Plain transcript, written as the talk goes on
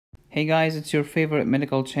Hey guys, it's your favorite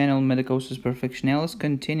medical channel, Medicosis Perfectionalis,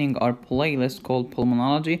 continuing our playlist called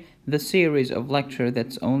Pulmonology, the series of lecture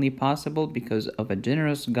that's only possible because of a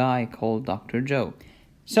generous guy called Dr. Joe.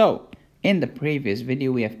 So, in the previous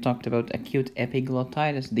video, we have talked about acute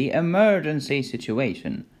epiglottitis, the emergency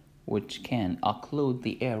situation, which can occlude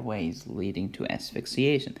the airways leading to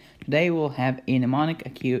asphyxiation. Today we'll have a mnemonic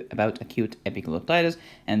about acute epiglottitis,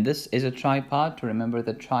 and this is a tripod to remember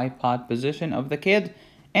the tripod position of the kid.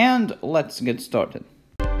 And let's get started.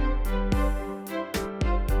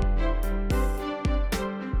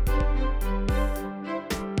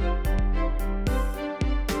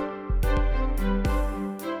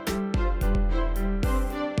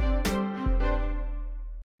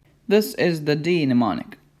 This is the D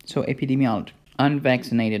mnemonic. So epidemiology,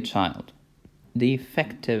 unvaccinated child,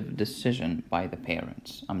 defective decision by the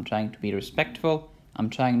parents. I'm trying to be respectful. I'm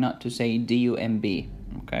trying not to say DUMB.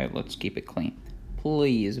 Okay, let's keep it clean.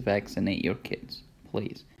 Please vaccinate your kids,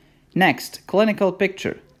 please. Next, clinical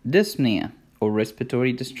picture, dyspnea or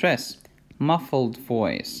respiratory distress, muffled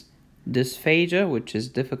voice, dysphagia, which is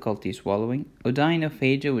difficulty swallowing,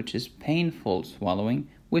 odynophagia, which is painful swallowing,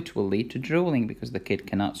 which will lead to drooling because the kid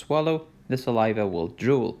cannot swallow, the saliva will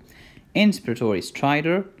drool. Inspiratory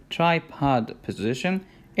stridor, tripod position,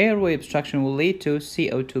 airway obstruction will lead to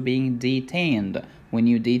CO2 being detained. When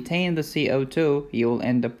you detain the CO2, you will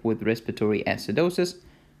end up with respiratory acidosis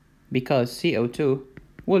because CO2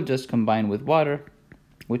 will just combine with water,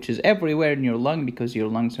 which is everywhere in your lung because your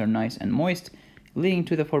lungs are nice and moist, leading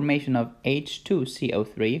to the formation of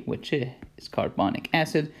H2CO3, which is carbonic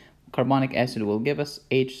acid. Carbonic acid will give us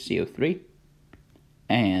HCO3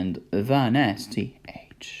 and the nasty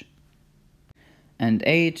H. And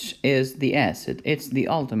H is the acid. It's the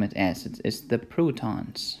ultimate acid. It's the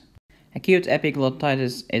protons. Acute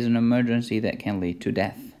epiglottitis is an emergency that can lead to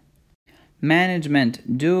death.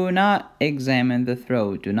 Management: do not examine the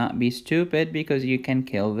throat. Do not be stupid because you can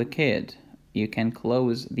kill the kid. You can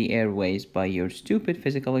close the airways by your stupid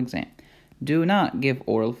physical exam. Do not give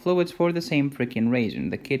oral fluids for the same freaking reason.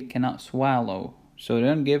 The kid cannot swallow, so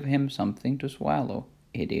don't give him something to swallow,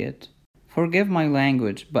 idiot. Forgive my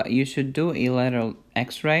language, but you should do a lateral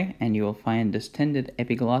x-ray and you will find distended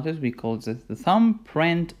epiglottis. We call this the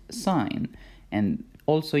thumbprint sign. And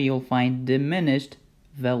also you'll find diminished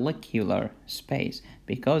valvular space.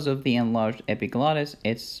 Because of the enlarged epiglottis,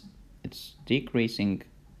 it's decreasing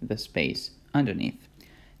the space underneath.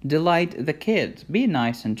 Delight the kid. Be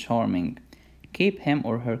nice and charming. Keep him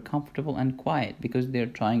or her comfortable and quiet because they're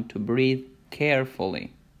trying to breathe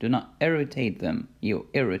carefully. Do not irritate them, you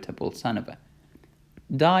irritable son of a.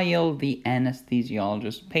 Dial the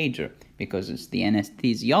anesthesiologist pager because it's the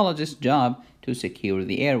anesthesiologist's job to secure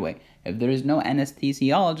the airway. If there is no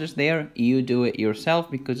anesthesiologist there, you do it yourself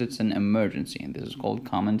because it's an emergency, and this is called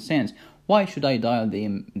common sense. Why should I dial the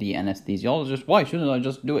anesthesiologist? Why shouldn't I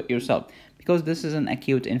just do it yourself? Because this is an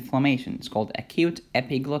acute inflammation. It's called acute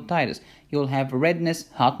epiglottitis. You'll have redness,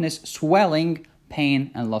 hotness, swelling,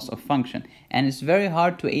 pain, and loss of function. And it's very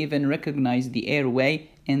hard to even recognize the airway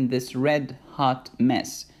in this red hot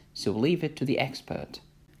mess. So leave it to the expert.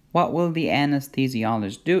 What will the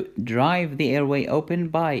anesthesiologist do? Drive the airway open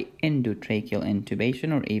by endotracheal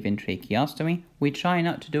intubation or even tracheostomy. We try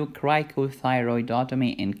not to do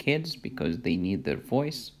cricothyroidotomy in kids because they need their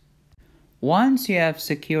voice. Once you have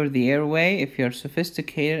secured the airway, if you're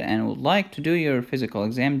sophisticated and would like to do your physical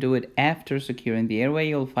exam, do it after securing the airway.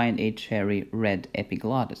 You'll find a cherry red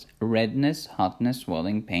epiglottis. Redness, hotness,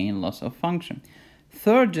 swelling, pain, loss of function.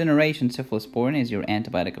 Third generation cephalosporin is your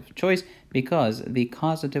antibiotic of choice because the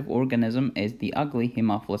causative organism is the ugly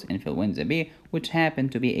Haemophilus influenza B, which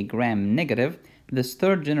happened to be a gram-negative. This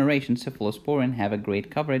third generation cephalosporin have a great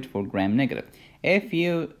coverage for gram-negative. If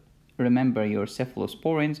you remember your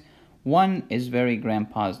cephalosporins, one is very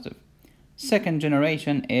gram-positive. Second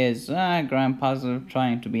generation is gram-positive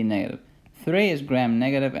trying to be negative. 3 is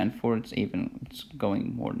gram-negative, and 4 it's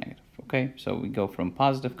going more negative. Okay, so we go from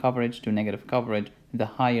positive coverage to negative coverage, the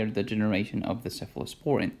higher the generation of the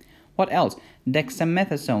cephalosporin. What else?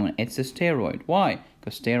 Dexamethasone, it's a steroid. Why?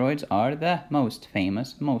 Because steroids are the most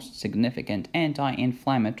famous, most significant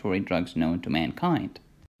anti-inflammatory drugs known to mankind.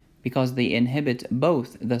 Because they inhibit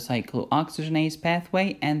both the cyclooxygenase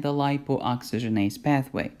pathway and the lipooxygenase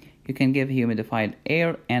pathway. You can give humidified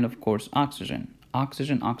air and, of course, oxygen.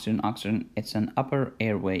 Oxygen, oxygen, oxygen. It's an upper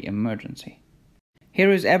airway emergency.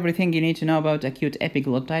 Here is everything you need to know about acute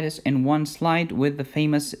epiglottitis in one slide with the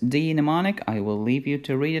famous D mnemonic. I will leave you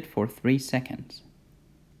to read it for 3 seconds.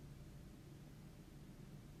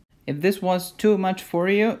 If this was too much for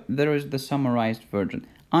you, there is the summarized version.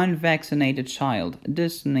 unvaccinated child,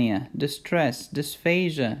 dyspnea, distress,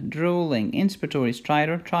 dysphagia, drooling, inspiratory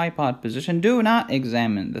stridor, tripod position. Do not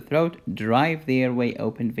examine the throat. Drive the airway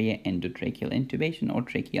open via endotracheal intubation or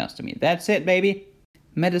tracheostomy. That's it, baby.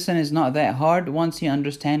 Medicine is not that hard once you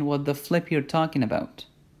understand what the flip you're talking about.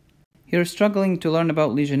 You're struggling to learn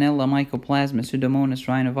about Legionella, Mycoplasma, Pseudomonas,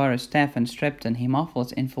 Rhinovirus, Staph, and Strep, and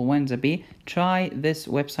Haemophilus influenza B. Try this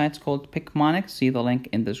website. It's called Picmonic. See the link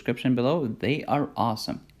in the description below. They are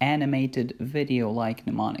awesome. Animated video like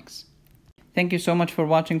mnemonics. Thank you so much for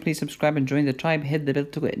watching. Please subscribe and join the tribe. Hit the bell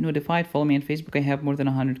to get notified. Follow me on Facebook. I have more than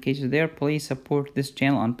 100 cases there. Please support this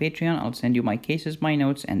channel on Patreon. I'll send you my cases, my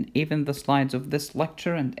notes, and even the slides of this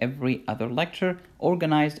lecture and every other lecture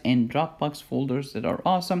organized in Dropbox folders that are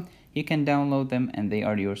awesome. You can download them and they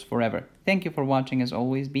are yours forever. Thank you for watching. As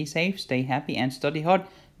always, be safe, stay happy, and study hard.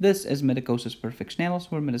 This is Medicosis Perfectionalis,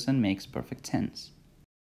 where medicine makes perfect sense.